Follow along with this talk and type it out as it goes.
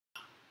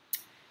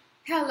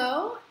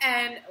Hello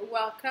and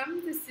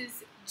welcome. This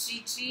is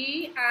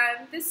Gigi,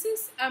 and this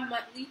is a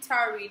monthly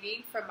tarot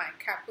reading for my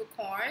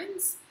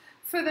Capricorns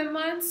for the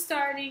month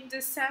starting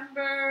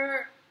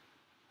December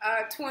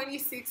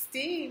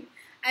 2016.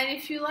 And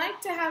if you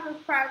like to have a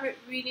private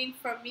reading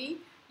from me,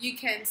 you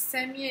can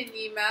send me an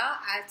email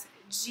at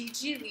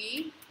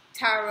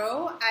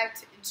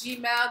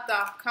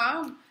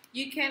gigileetarot@gmail.com.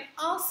 You can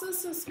also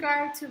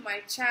subscribe to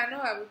my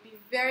channel. I would be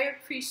very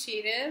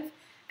appreciative.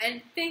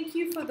 And thank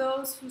you for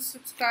those who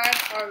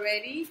subscribed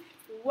already.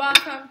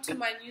 Welcome to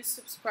my new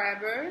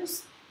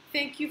subscribers.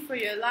 Thank you for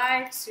your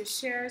likes, your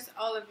shares,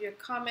 all of your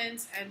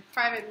comments and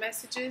private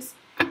messages.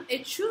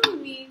 It truly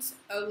means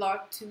a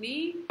lot to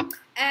me.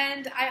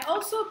 And I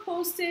also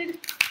posted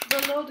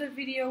below the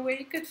video where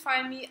you could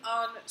find me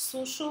on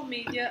social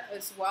media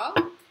as well.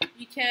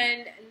 You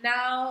can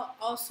now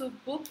also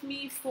book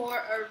me for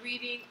a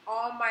reading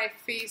on my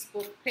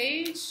Facebook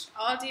page.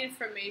 All the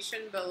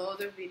information below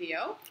the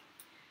video.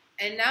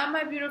 And now,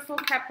 my beautiful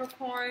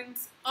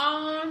Capricorns,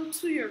 on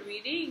to your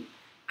reading.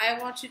 I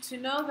want you to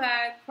know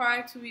that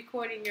prior to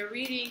recording your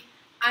reading,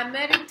 I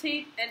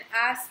meditate and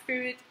ask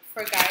Spirit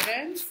for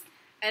guidance.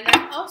 And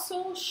I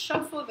also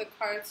shuffle the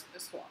cards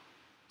as well.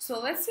 So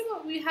let's see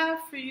what we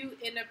have for you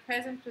in a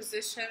present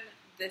position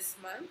this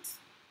month.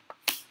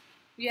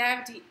 We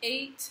have the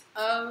Eight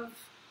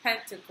of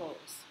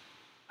Pentacles,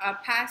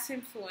 past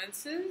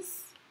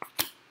influences,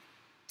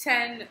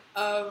 10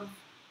 of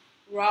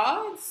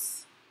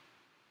Rods,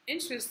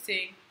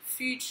 interesting,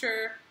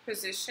 future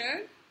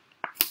position,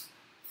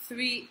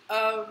 3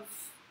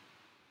 of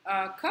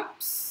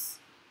Cups,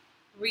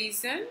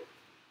 reason,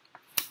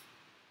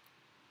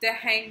 the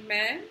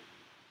Hangman,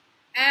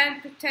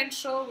 and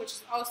potential, which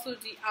is also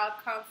the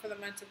outcome for the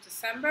month of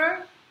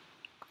December,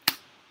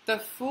 the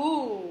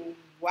Fool.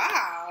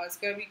 Wow, it's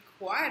going to be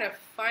quite a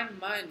fun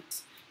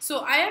month.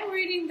 So I am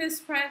reading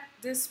this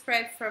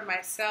spread for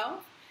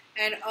myself,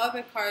 and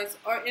other cards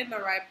are in the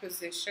right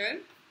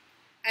position.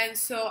 And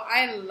so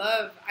I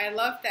love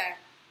that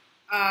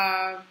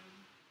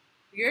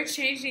you're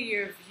changing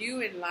your view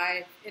in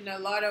life in a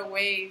lot of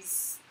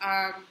ways.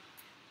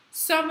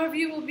 Some of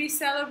you will be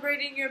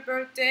celebrating your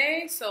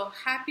birthday, so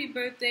happy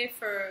birthday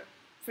for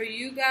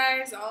you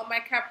guys, all my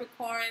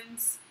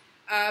Capricorns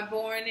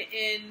born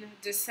in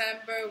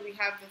December. We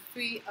have the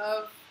 3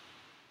 of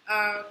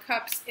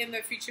Cups in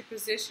the future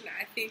position.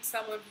 I think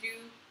some of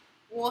you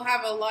will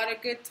have a lot of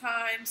good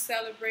times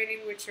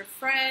celebrating with your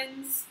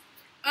friends.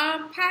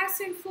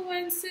 Past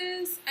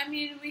influences, I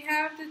mean, we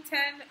have the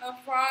 10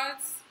 of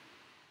Rods.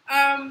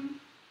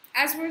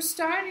 As we're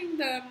starting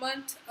the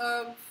month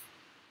of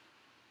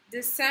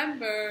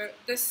December,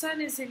 the Sun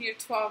is in your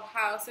 12th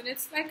house, and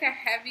it's like a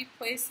heavy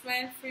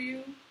placement for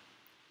you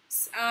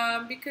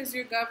because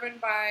you're governed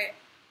by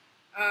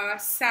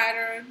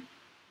Saturn.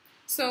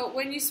 So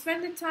when you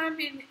spend the time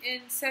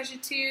in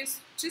Sagittarius,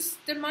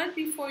 just the month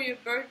before your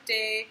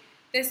birthday,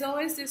 there's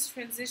always this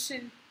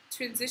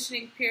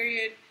transitioning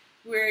period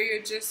where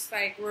you're just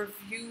like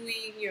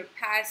reviewing your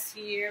past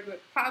year,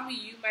 but probably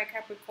you, my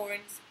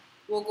Capricorns,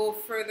 will go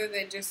further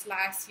than just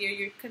last year.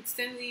 You're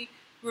constantly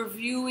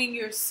reviewing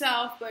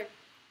yourself, but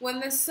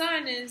when the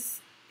Sun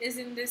is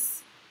in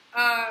this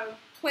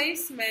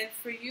placement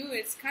for you,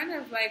 it's kind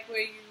of like where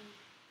you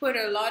put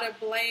a lot of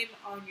blame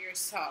on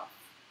yourself.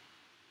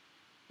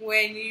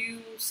 When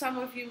some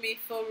of you may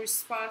feel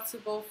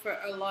responsible for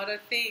a lot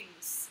of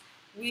things.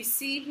 We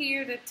see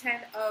here the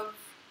 10 of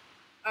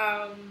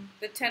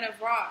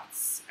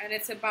Rods, and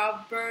it's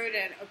about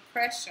burden,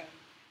 oppression.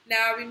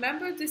 Now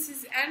remember, this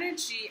is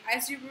energy.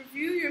 As you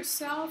review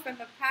yourself in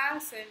the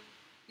past and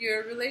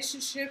your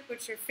relationship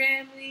with your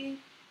family,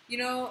 you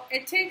know,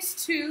 it takes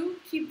two.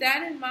 Keep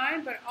that in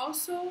mind, but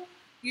also,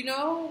 you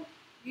know,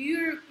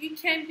 you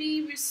can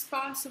be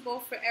responsible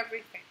for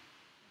everything.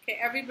 Okay,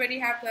 everybody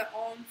have their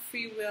own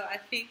free will. I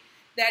think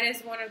that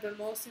is one of the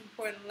most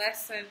important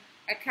lessons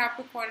a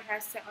Capricorn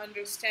has to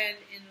understand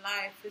in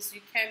life, is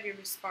you can be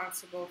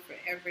responsible for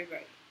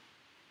everybody.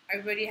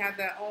 Everybody have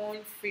their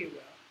own free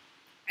will.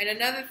 And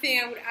another thing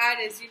I would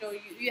add is, you know,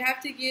 you have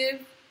to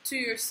give to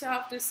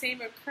yourself the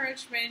same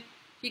encouragement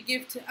you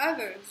give to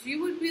others. You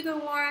would be the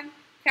one,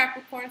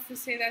 Capricorns, to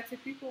say that to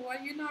people,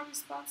 well, you're not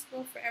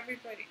responsible for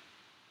everybody.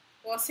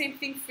 Well, same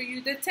thing for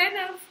you. The 10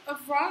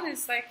 of Rods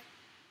is like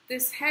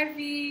this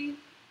heavy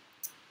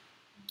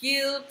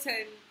guilt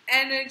and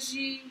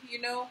energy, you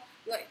know,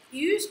 like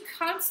you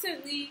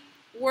constantly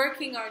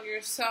working on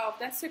yourself.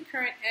 That's the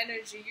current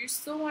energy. You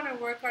still want to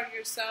work on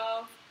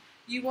yourself.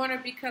 You want to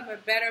become a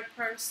better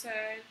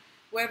person,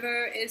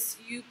 whether it's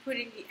you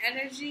putting the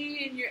energy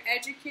in your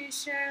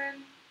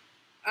education,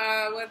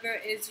 whether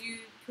it's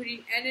you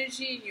putting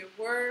energy in your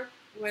work,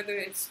 whether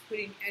it's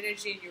putting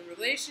energy in your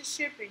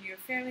relationship, in your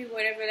family,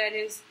 whatever that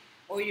is,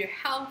 or your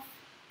health,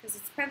 because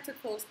it's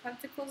Pentacles.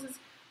 Pentacles is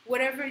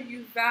whatever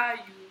you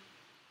value.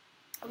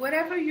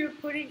 Whatever you're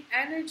putting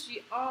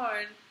energy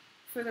on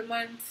for the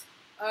month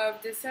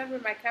of December,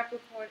 my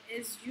Capricorn,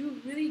 is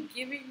you really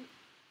giving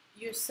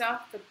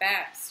yourself the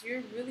best.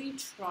 You're really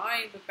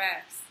trying the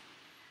best.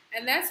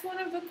 And that's one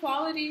of the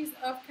qualities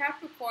of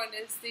Capricorn,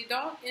 is they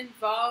don't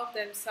involve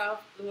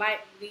themselves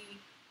lightly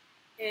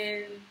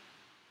in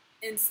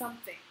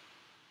something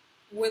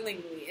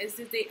willingly. Is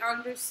that they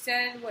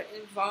understand what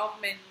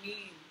involvement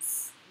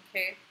means.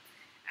 Okay?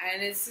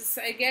 And it's just,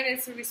 again,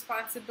 it's a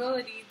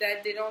responsibility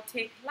that they don't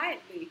take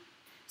lightly.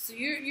 So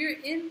you're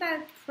in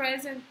that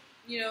present,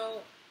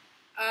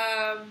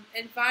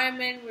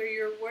 environment where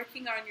you're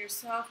working on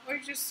yourself, or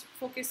just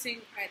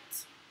focusing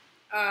at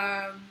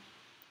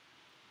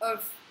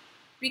of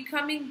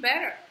becoming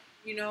better,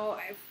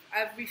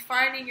 of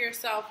refining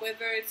yourself,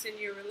 whether it's in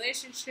your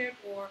relationship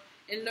or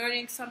in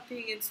learning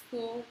something in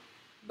school.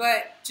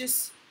 But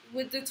just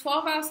with the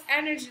 12th house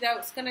energy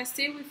that's going to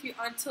stay with you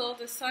until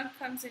the sun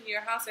comes in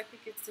your house, I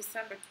think it's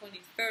December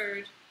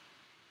 23rd,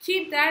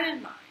 keep that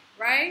in mind,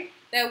 right?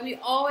 That we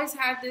always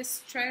have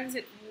this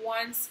transit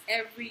once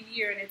every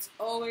year, and it's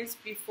always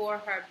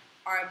before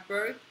our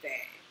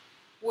birthday,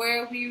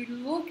 where we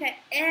look at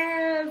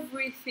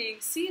everything.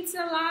 See, it's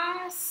the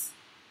last,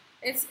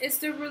 it's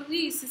the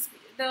release, it's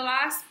the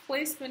last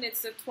placement,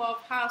 it's the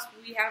 12th house.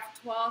 We have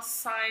 12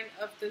 sign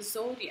of the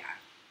zodiac.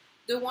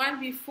 The one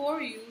before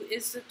you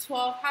is the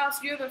 12th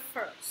house. You're the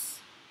first.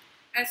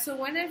 And so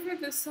whenever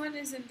the sun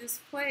is in this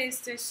place,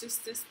 there's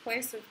just this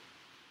place of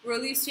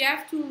release. You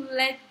have to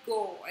let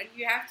go, and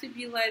you have to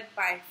be led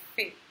by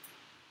faith.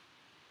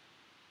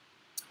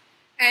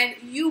 And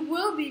you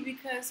will be,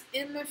 because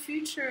in the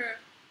future,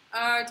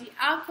 the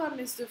outcome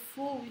is the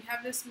Fool. We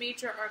have this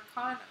major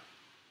arcana.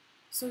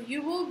 So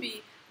you will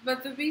be.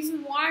 But the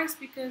reason why is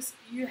because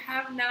you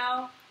have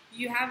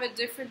a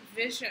different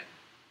vision.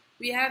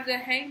 We have the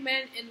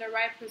Hangman in the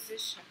right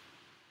position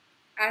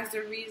as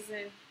the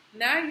reason.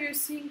 Now you're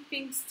seeing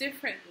things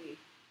differently.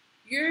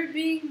 You're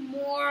being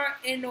more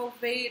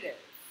innovative.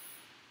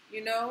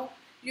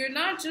 You're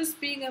not just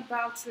being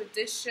about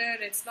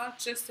tradition. It's not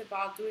just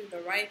about doing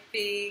the right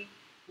thing,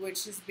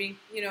 which is being,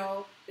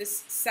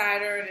 this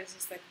Saturn is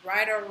just like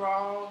right or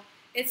wrong.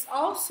 It's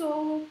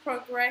also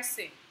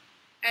progressing.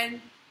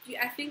 And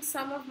I think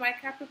some of my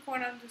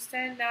Capricorn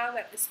understand now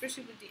that,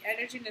 especially with the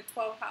energy in the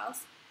 12th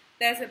house,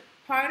 there's a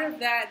part of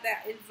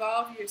that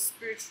involves your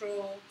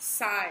spiritual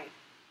side,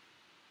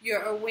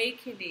 your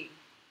awakening,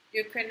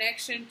 your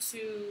connection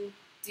to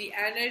the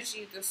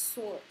energy, the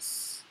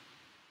source,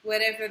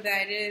 whatever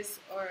that is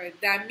or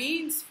that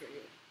means for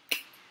you.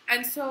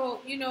 And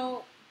so,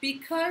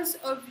 because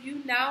of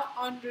you now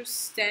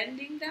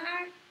understanding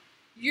that,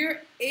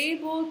 you're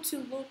able to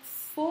look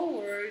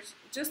forward,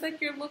 just like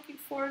you're looking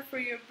forward for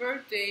your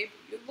birthday,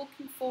 you're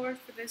looking forward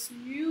for this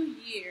new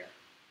year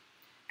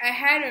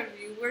ahead of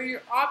you, where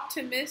you're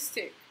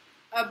optimistic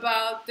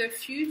about the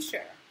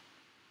future,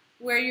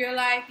 where you're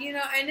like,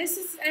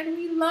 and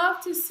we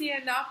love to see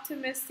an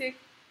optimistic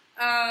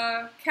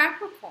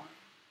Capricorn,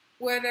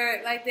 where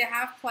they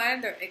have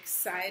plans, they're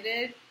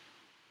excited,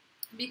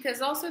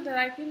 because also they're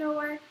like,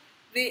 what,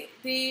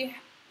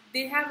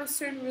 they have a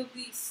certain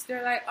release.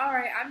 They're like, all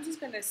right, I'm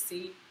just gonna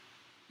see,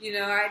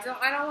 I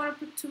don't want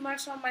to put too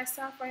much on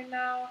myself right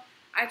now.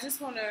 I just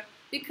want to,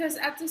 because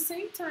at the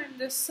same time,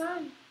 the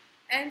sun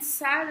and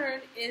Saturn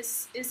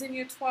is in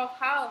your 12th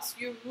house,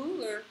 your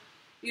ruler.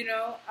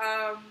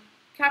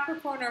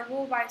 Capricorn are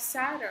ruled by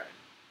Saturn.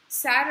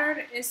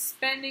 Saturn is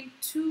spending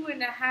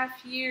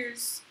 2.5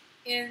 years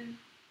in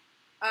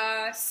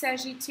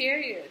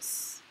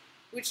Sagittarius,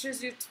 which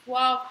is your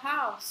 12th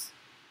house.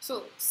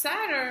 So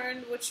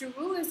Saturn, what you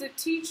rule, is a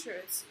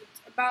teacher. It's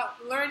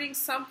about learning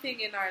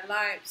something in our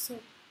lives. So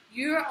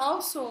you're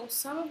also,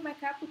 some of my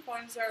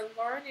Capricorns are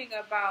learning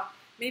about,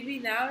 maybe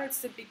now it's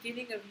the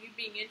beginning of you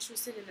being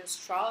interested in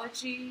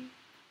astrology,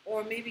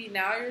 or maybe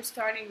now you're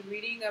starting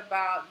reading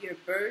about your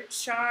birth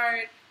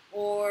chart,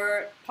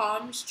 or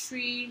palm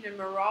tree,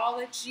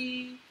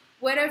 numerology,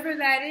 whatever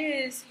that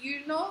is.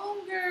 You no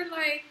longer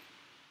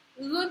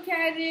look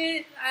at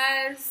it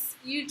as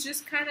you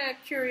just kind of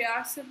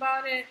curious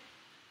about it.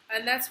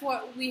 And that's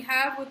what we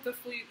have with the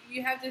Fool.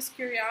 You have this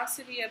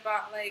curiosity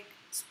about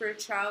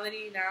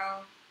spirituality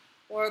now,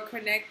 or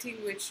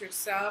connecting with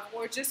yourself,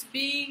 or just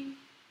being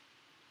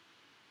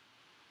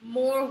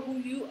more who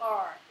you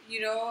are,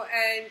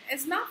 and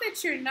it's not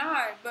that you're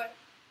not, but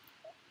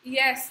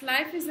yes,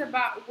 life is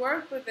about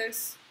work, but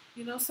there's,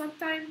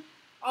 sometimes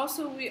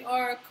also we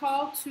are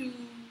called to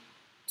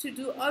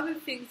do other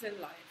things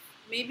in life.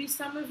 Maybe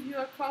some of you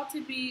are called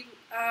to be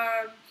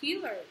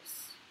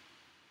healers.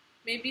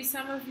 Maybe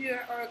some of you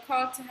are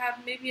called to have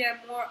maybe a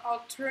more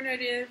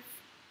alternative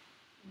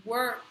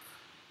work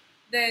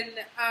than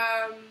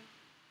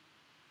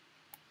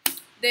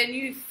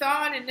you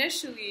thought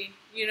initially,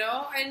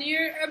 and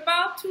you're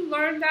about to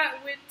learn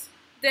that with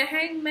the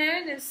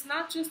Hangman. It's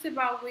not just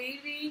about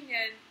waiting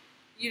and,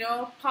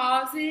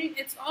 pausing.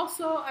 It's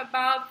also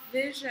about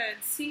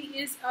vision. See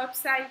is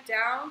upside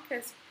down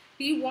because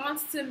he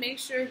wants to make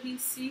sure he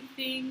sees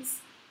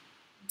things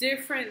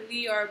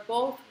differently, or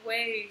both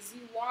ways.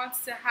 He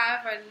wants to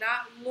have a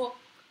not look,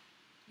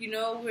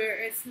 where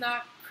it's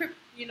not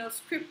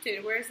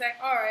scripted, where it's like,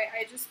 all right,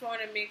 I just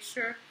want to make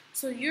sure.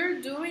 So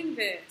you're doing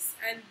this,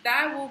 and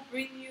that will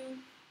bring you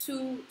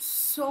to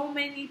so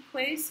many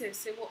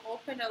places. It will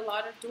open a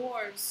lot of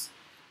doors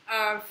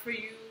for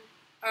you,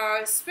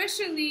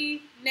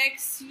 especially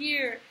next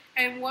year.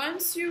 And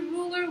once your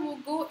ruler will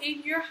go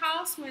in your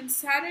house, when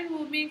Saturn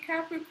will be in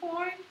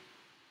Capricorn,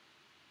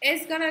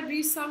 it's going to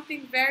be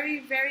something very,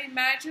 very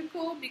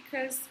magical,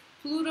 because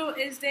Pluto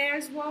is there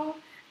as well.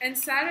 And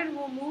Saturn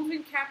will move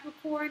in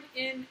Capricorn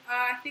in,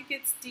 I think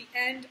it's the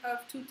end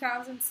of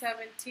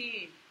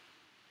 2017.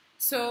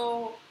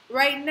 So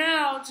right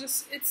now,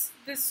 it's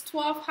this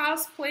 12th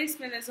house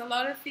placement is a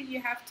lot of things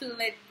you have to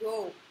let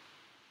go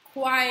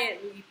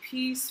quietly,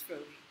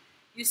 peacefully.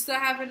 You still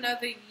have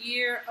another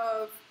year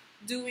of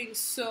doing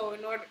so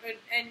in order,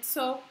 and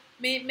so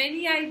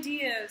many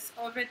ideas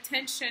of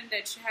attention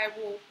that you have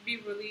will be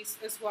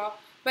released as well.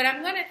 But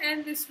I'm going to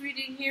end this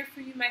reading here for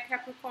you, my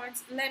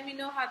Capricorns. Let me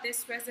know how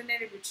this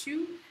resonated with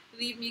you.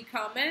 Leave me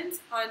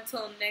comments.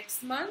 Until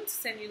next month,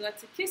 send you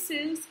lots of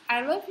kisses. I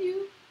love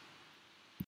you.